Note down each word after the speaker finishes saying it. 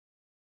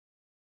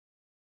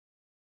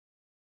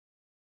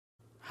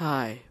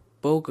Hi,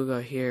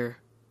 Boguga here.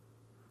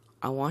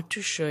 I want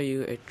to show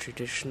you a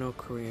traditional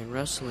Korean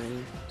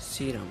wrestling,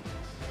 Ssireum.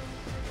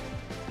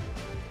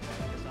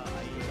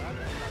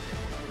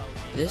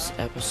 This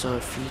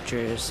episode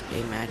features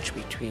a match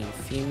between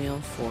female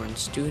foreign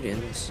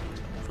students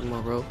from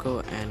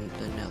Morocco and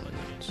the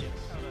Netherlands.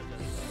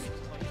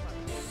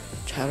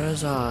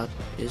 Charazad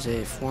is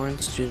a foreign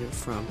student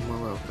from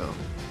Morocco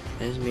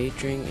and is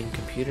majoring in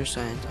computer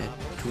science at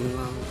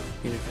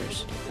Neatherlands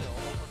University.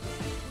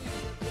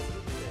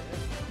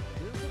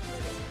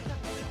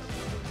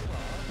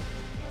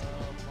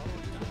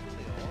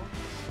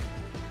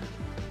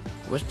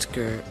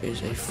 Witsker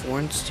is a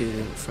foreign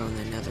student from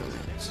the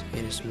Netherlands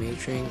and is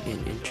majoring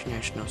in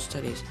international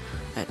studies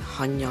at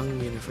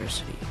Hanyang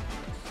University.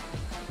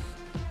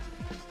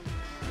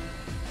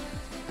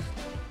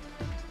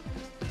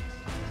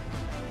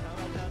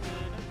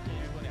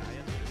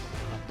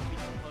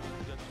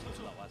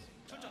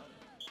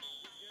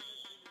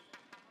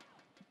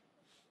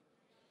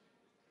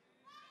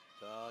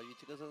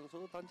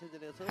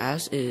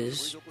 As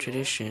is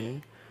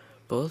tradition,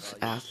 both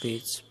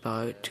athletes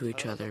bow to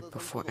each other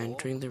before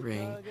entering the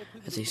ring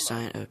as a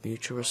sign of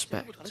mutual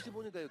respect.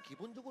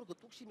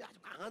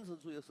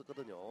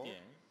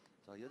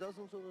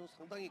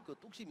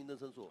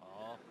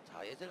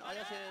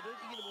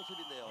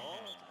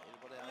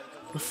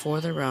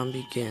 Before the round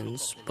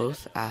begins,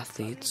 both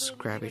athletes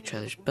grab each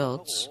other's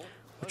belts,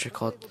 which are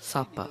called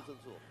sapa.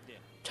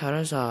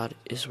 Charazad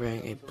is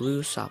wearing a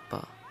blue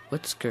sapa.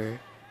 Witsker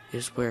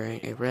is wearing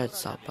a red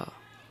sapa.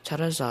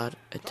 Charazad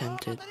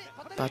attempted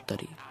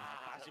battery.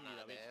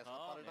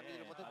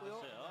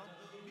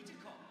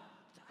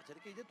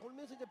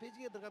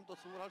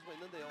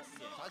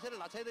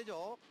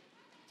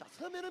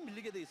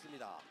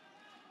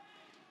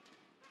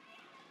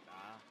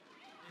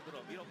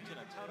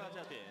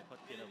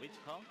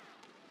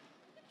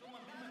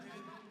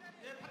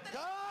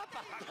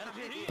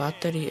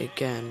 Battery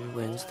again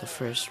wins the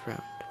first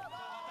round.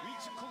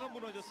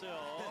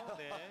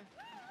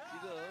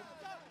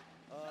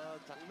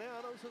 장내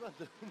아나운서가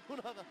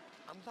너무나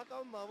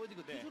안타까운 마음으로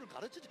기술을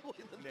가르쳐주고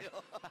있는데요.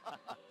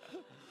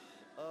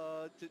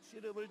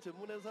 씨름을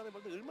전문한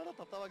사람한테 얼마나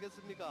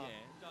답답하겠습니까?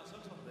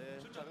 네,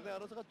 장내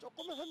아나운서가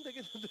조금만 하면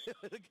되겠는데요.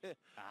 이렇게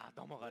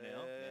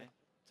넘어가네요. 네.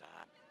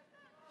 자,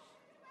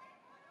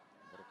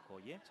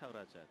 모로코의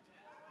차우라자드.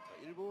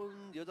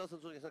 일본 여자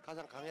선수 중에서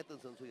가장 강했던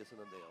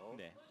선수였었는데요.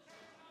 네.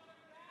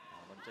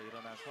 먼저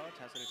일어나서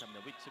자세를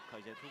잡는 위츠커.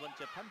 이제 두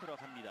번째 판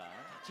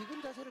들어갑니다.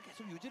 지금 자세를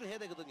계속 유지를 해야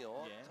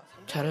되거든요. 예.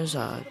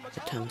 Charazad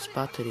attempts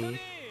battery.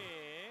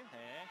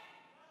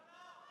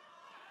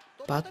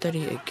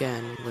 Battery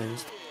again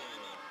wins.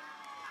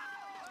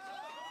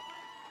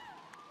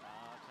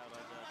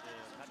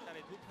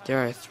 There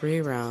are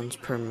 3 rounds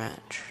per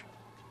match.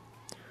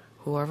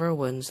 Whoever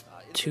wins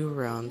 2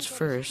 rounds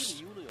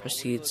first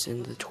proceeds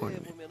in the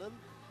tournament.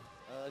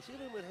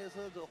 씨름을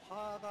해서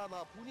화가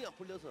막 분이 안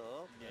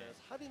풀려서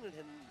살인을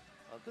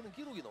한 그런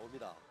기록이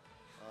나옵니다.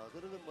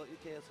 그런 건 뭐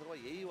이렇게 서로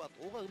예의와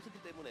도가 없었기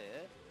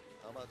때문에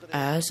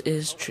As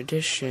is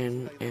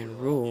tradition and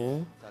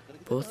rule,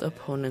 both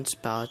opponents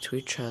bow to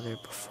each other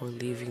before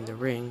leaving the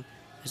ring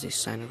as a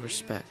sign of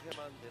respect.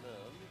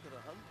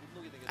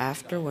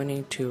 After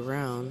winning 2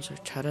 rounds,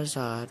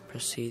 Charazad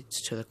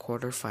proceeds to the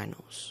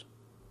quarterfinals.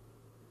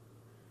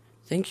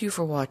 Thank you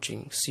for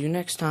watching. See you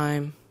next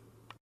time.